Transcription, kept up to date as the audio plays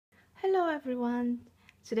Hello everyone,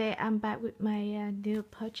 today I'm back with my new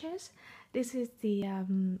purchase. This is the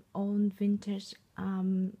old vintage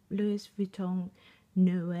Louis Vuitton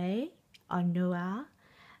Noir or Noir.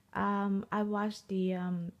 I watched the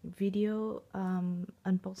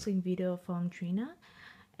unboxing video from Trina,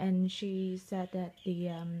 and she said that the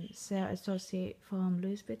sales associate from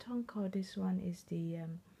Louis Vuitton called this one is the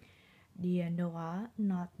Noir,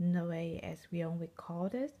 not Noir as we only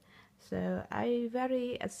called it. So I'm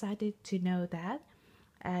very excited to know that,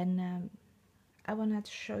 and I wanted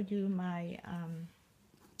to show you my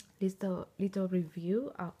little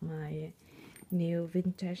review of my new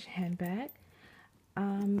vintage handbag.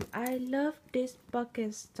 I love this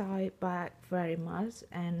bucket style bag very much,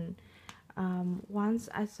 and once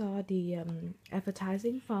I saw the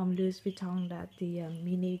advertising from Louis Vuitton that the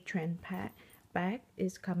mini trend bag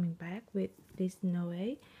is coming back with this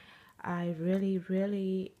Noe, I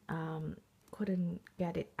really couldn't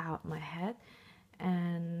get it out my head,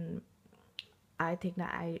 and I think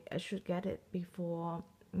that I should get it before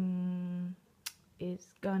it's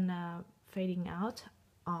gonna fading out.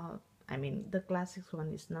 I mean, the classic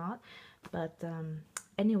one is not, but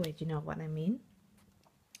anyway, you know what I mean.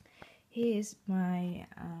 Here is my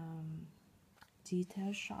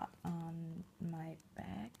detail shot on my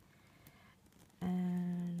bag,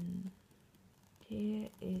 and here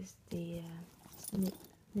is the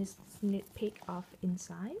sneak peek of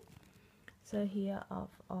inside. So here of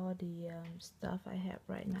all the stuff I have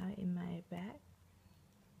right now in my bag.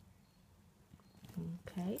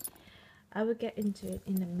 Okay, I will get into it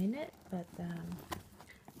in a minute, but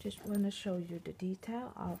just want to show you the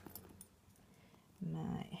detail of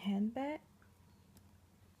my handbag.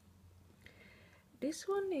 This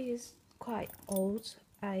one is quite old.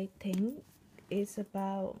 I think it's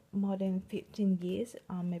about more than 15 years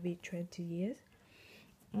or maybe 20 years,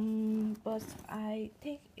 but I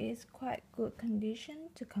think it's quite good condition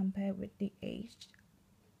to compare with the age.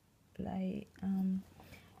 Like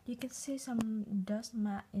you can see some dust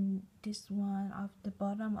mat in this one of the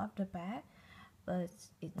bottom of the bag, but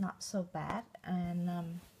it's not so bad, and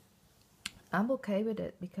I'm okay with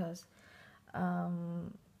it because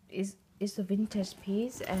it's a vintage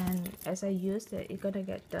piece, and as I use it, it's gonna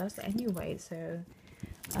get dust anyway. So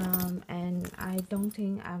and I don't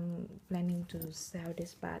think I'm planning to sell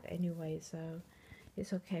this bag anyway, so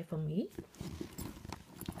it's okay for me.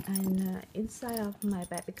 And inside of my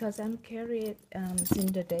bag, because I'm carrying it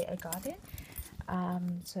since the day I got it,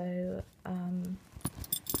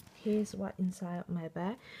 here's what inside of my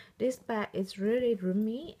bag. This bag is really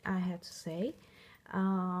roomy, I have to say.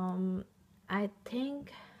 I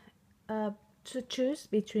think to choose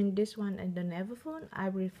between this one and the Vuitton, I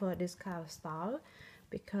prefer this kind of style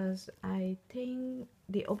because I think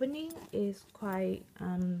the opening is quite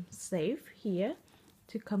safe here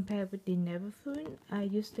to compare with the Vuitton. I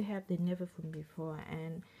used to have the Vuitton before,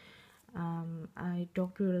 and I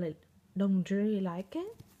don't really like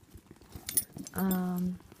it,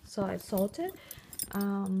 so I sold it.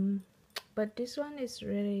 But this one is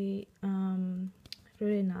really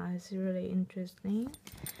really nice, really interesting.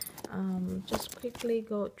 Just quickly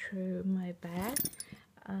go through my bag.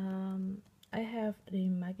 I have the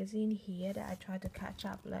magazine here that I try to catch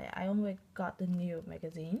up. Like I only got the new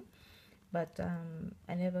magazine, but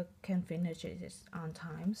I never can finish it on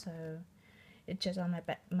time, so it's just on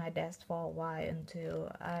my desk for a while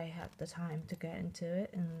until I have the time to get into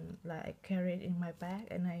it, and like I carry it in my bag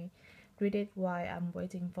and I read it while I'm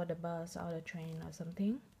waiting for the bus or the train or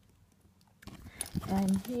something.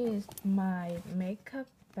 And here is my makeup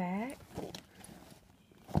bag.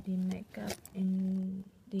 The makeup in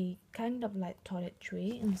the kind of like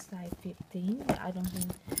toiletry inside 15, but I don't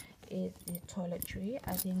think it's the toiletry.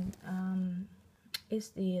 I think it's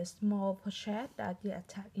the small pochette that you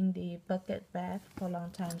attach in the bucket bag for a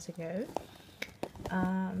long time ago.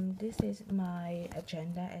 This is my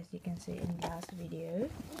agenda, as you can see in last video.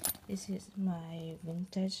 This is my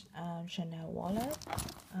vintage Chanel wallet,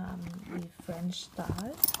 the French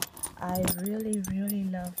style. I really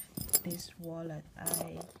love this wallet.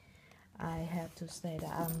 I have to say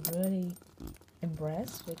that I'm really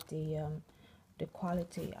impressed with the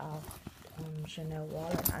quality of Chanel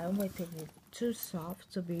wallet. I always think it's too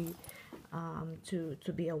soft to be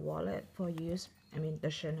a wallet for use. I mean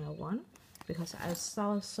the Chanel one, because I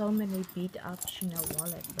saw so many beat up Chanel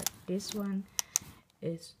wallet, but this one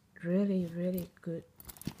is really good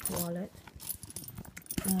wallet.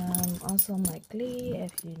 Also my clay,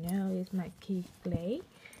 as you know, is my key clay,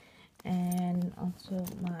 and also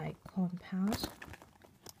my compound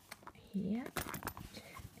here,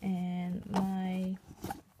 and my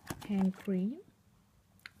hand cream,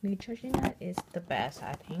 Neutrogena is the best,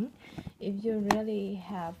 I think. If you really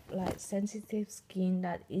have like sensitive skin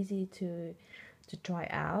that easy to dry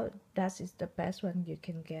out, that is the best one you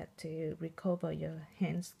can get to recover your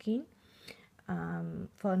hand skin.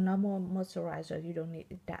 For normal moisturizer, you don't need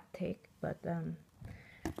it that thick, but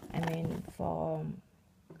I mean for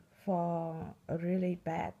a really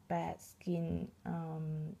bad skin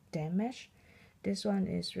damage, this one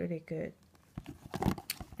is really good.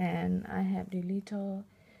 And I have the little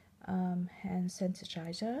hand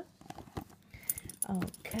sanitizer.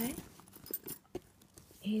 Okay,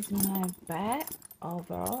 here's my bag.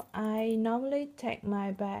 Overall, I normally take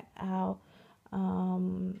my bag out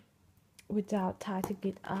without tightening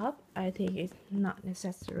it up. I think it's not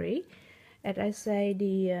necessary. As I say,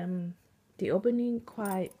 the opening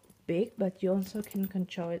quite big, but you also can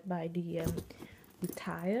control it by the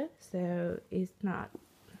tire, so it's not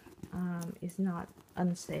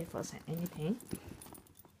unsafe or anything.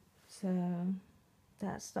 So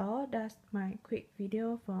that's all. That's my quick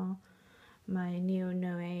video for my new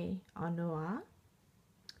Noe or Noir.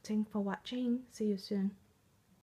 Thanks for watching. See you soon.